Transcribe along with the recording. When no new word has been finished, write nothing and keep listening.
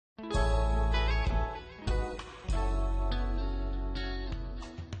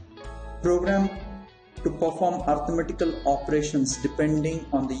program to perform arithmetical operations depending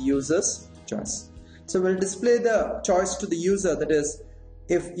on the user's choice. So we'll display the choice to the user, that is,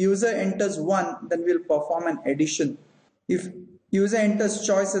 if user enters 1, then we'll perform an addition. If user enters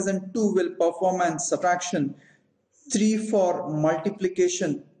choice as in 2, we'll perform an subtraction, 3 for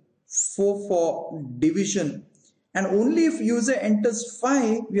multiplication, 4 for division, and only if user enters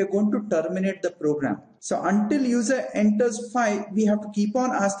 5, we are going to terminate the program. So until user enters 5, we have to keep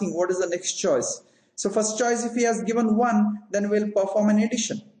on asking what is the next choice. So first choice, if he has given 1, then we'll perform an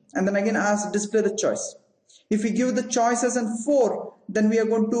addition and then again ask display the choice. If we give the choice as in 4, then we are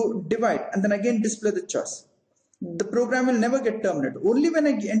going to divide and then again display the choice. The program will never get terminated. Only when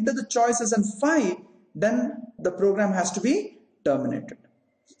I enter the choice as in 5, then the program has to be terminated.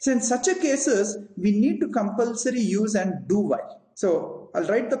 So in such a cases, we need to compulsory use and do while. So I'll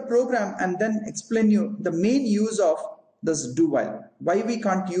write the program and then explain you the main use of this do while. Why we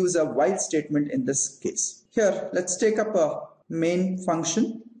can't use a while statement in this case. Here, let's take up a main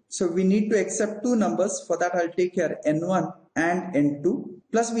function. So we need to accept two numbers. For that, I'll take here n1 and n2.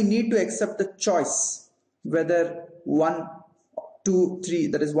 Plus we need to accept the choice, whether 1, 2, 3,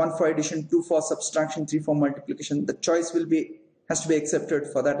 that is 1 for addition, 2 for subtraction, 3 for multiplication. The choice has to be accepted.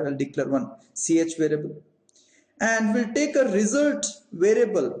 For that, I'll declare one ch variable. And we'll take a result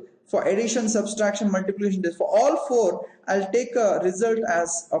variable for addition, subtraction, multiplication. For all four, I'll take a result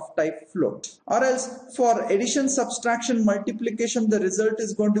as of type float. Or else for addition, subtraction, multiplication, the result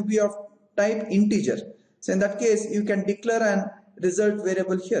is going to be of type integer. So in that case, you can declare an result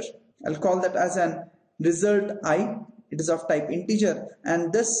variable here. I'll call that as an result I. It is of type integer.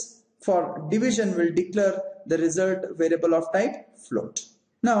 And this for division will declare the result variable of type float.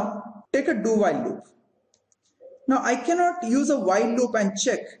 Now take a do while loop. Now I cannot use a while loop and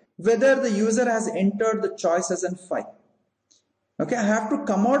check whether the user has entered the choice as in 5. Okay, I have to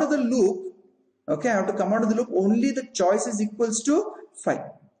come out of the loop. Okay, I have to come out of the loop only the choice is equals to 5.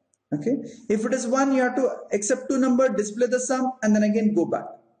 Okay, if it is 1, you have to accept two number, display the sum, and then again go back.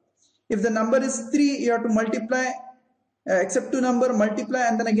 If the number is 3, you have to multiply, accept two number, multiply,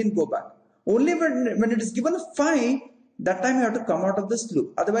 and then again go back. Only when it is given 5, that time you have to come out of this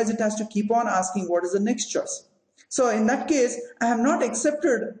loop. Otherwise, it has to keep on asking what is the next choice. So in that case, I have not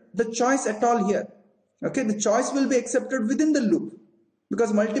accepted the choice at all here. Okay, the choice will be accepted within the loop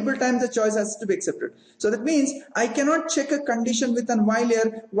because multiple times the choice has to be accepted. So that means I cannot check a condition with an while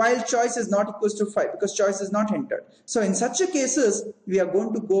here while choice is not equals to 5 because choice is not entered. So in such a cases, we are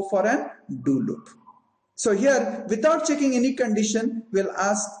going to go for an do loop. So here, without checking any condition, we'll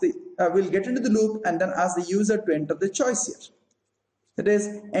get into the loop and then ask the user to enter the choice here. That is,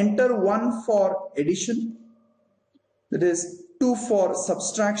 enter 1 for addition. That is 2 for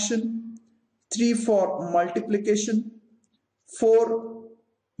subtraction, 3 for multiplication, 4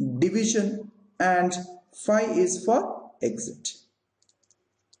 division, and 5 is for exit.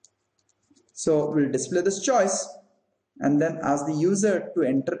 So we'll display this choice and then ask the user to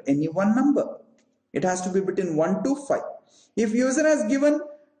enter any one number. It has to be between 1 to 5. If user has given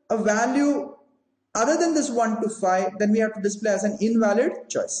a value other than this 1 to 5, then we have to display as an invalid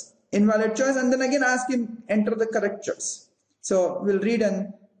choice. Invalid choice, and then again ask him enter the correct choice. So we'll read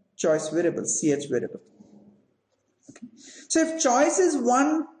an choice variable, ch variable. Okay. So if choice is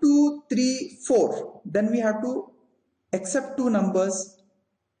 1, 2, 3, 4, then we have to accept two numbers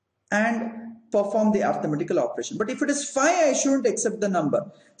and perform the arithmetical operation. But if it is 5, I shouldn't accept the number.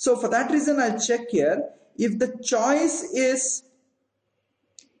 So for that reason, I'll check here if the choice is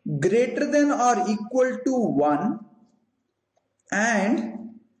greater than or equal to 1 and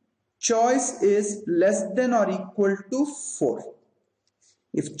choice is less than or equal to 4.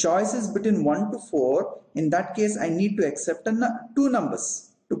 If choice is between 1 to 4, in that case I need to accept two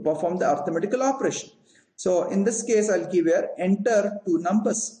numbers to perform the arithmetical operation. So in this case I'll give here enter two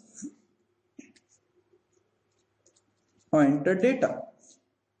numbers or enter data.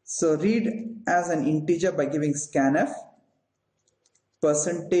 So read as an integer by giving scanf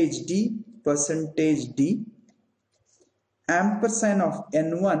 %d %d ampersand of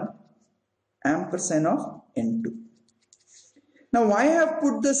n1 ampersand of n2. Now why I have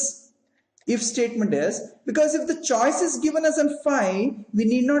put this if statement is because if the choice is given as an 5, we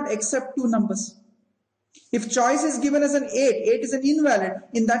need not accept two numbers. If choice is given as an 8 is an invalid.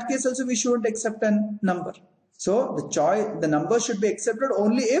 In that case also we shouldn't accept a number. So the number should be accepted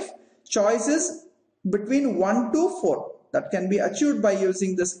only if choice is between 1 to 4. That can be achieved by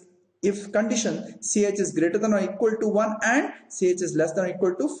using this if condition ch is greater than or equal to 1 and ch is less than or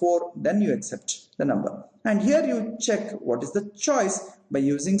equal to 4, then you accept the number. And here you check what is the choice by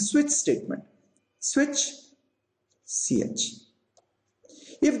using switch statement. Switch ch.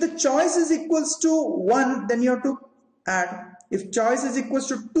 If the choice is equals to 1, then you have to add. If choice is equals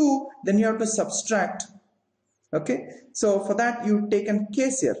to 2, then you have to subtract. Okay, so for that you take a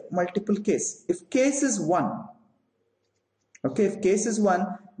case here, multiple case. If case is 1, okay, if case is 1,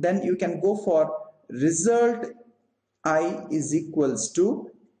 then you can go for result I is equals to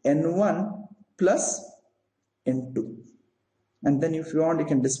n1 plus n2. And then if you want, you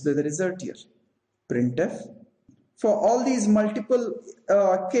can display the result here, printf. For all these multiple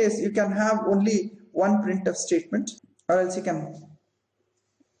case, you can have only one printf statement, or else you can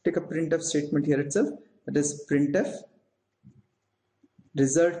take a printf statement here itself, that is printf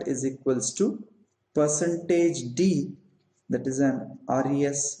result is equals to %d, that is an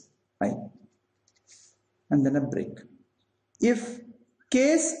resi, and then a break. If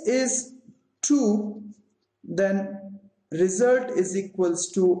case is 2, then result is equals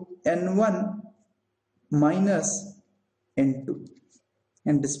to n1 minus n2,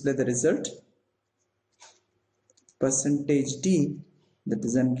 and display the result %d, that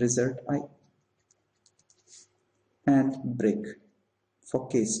is an result I, and break for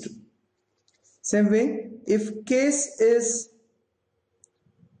case 2. Same way, if case is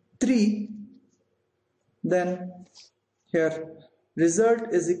 3, then here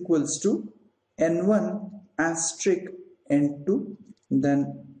result is equals to n1 asterisk n2,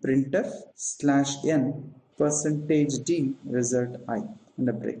 then printf /n %d result I, and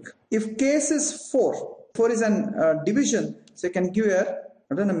a break. If case is 4 is an division, so you can give here,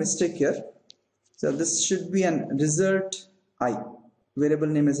 I've done a mistake here, so this should be an result I, variable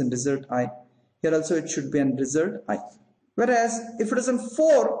name is in result I, here also it should be an result I. Whereas if it is in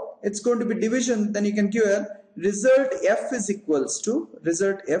 4, it's going to be division, then you can give here result f is equals to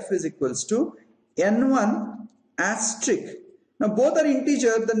n1 asterisk. Now both are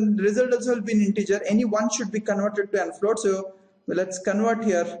integer, then result also will be an integer. Any one should be converted to an float. So let's convert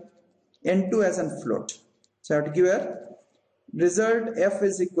here n2 as an float. So I have to give here result f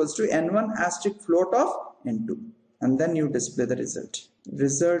is equals to n1 asterisk float of n2, and then you display the result.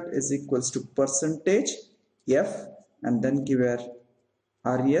 Result is equals to %f, and then give here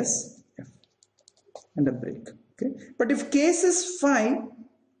res f, and a break. Okay, but if case is 5,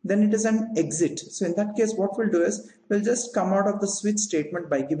 then it is an exit. So in that case, what we'll do is we'll just come out of the switch statement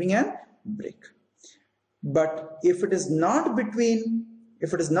by giving a break. But if it is not between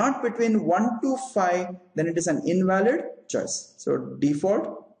 1 to 5, then it is an invalid choice. So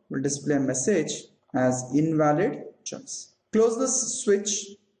default will display a message as invalid choice. Close this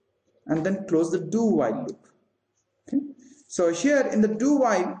switch and then close the do while loop. Okay. So here in the do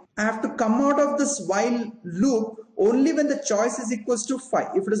while, I have to come out of this while loop only when the choice is equals to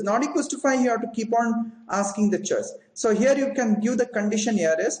 5. If it is not equals to 5, you have to keep on asking the choice. So here you can give the condition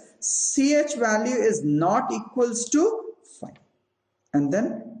here is ch value is not equals to 5, and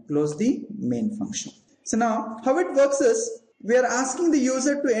then close the main function. So now how it works is we are asking the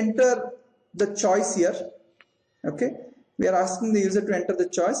user to enter the choice here. Okay, we are asking the user to enter the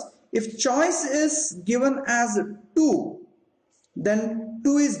choice. If choice is given as 2, then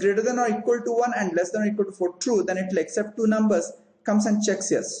 2 is greater than or equal to 1 and less than or equal to 4 true, then it will accept 2 numbers, comes and checks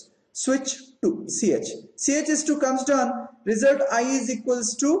yes. Switch to ch. ch is 2 comes down, result I is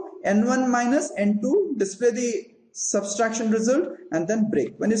equals to n1 minus n2, display the subtraction result, and then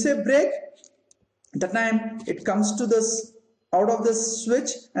break. When you say break, the time it comes to this out of this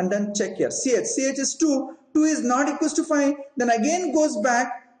switch and then check here. ch is 2 is not equals to 5, then again goes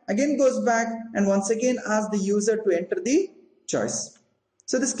back and once again asks the user to enter the choice.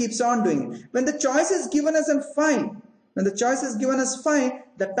 So this keeps on doing. When the choice is given as 5,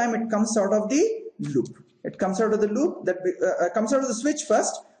 that time it comes out of the loop. It comes out of the loop, that comes out of the switch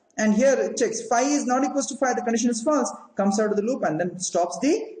first, and here it checks 5 is not equals to 5, the condition is false, comes out of the loop and then stops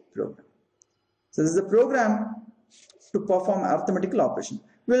the program. So this is the program to perform arithmetical operation.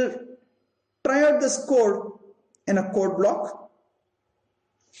 We'll try out this code in a code block.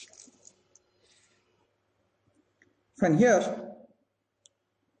 And here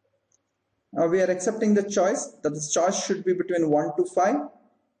we are accepting the choice, that the choice should be between 1 to 5.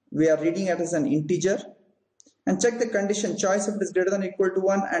 We are reading it as an integer, and check the condition choice if it is greater than or equal to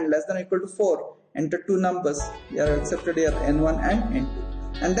 1 and less than or equal to 4. Enter 2 numbers. We are accepted here n1 and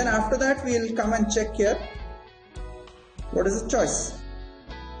n2. And then after that we will come and check here what is the choice.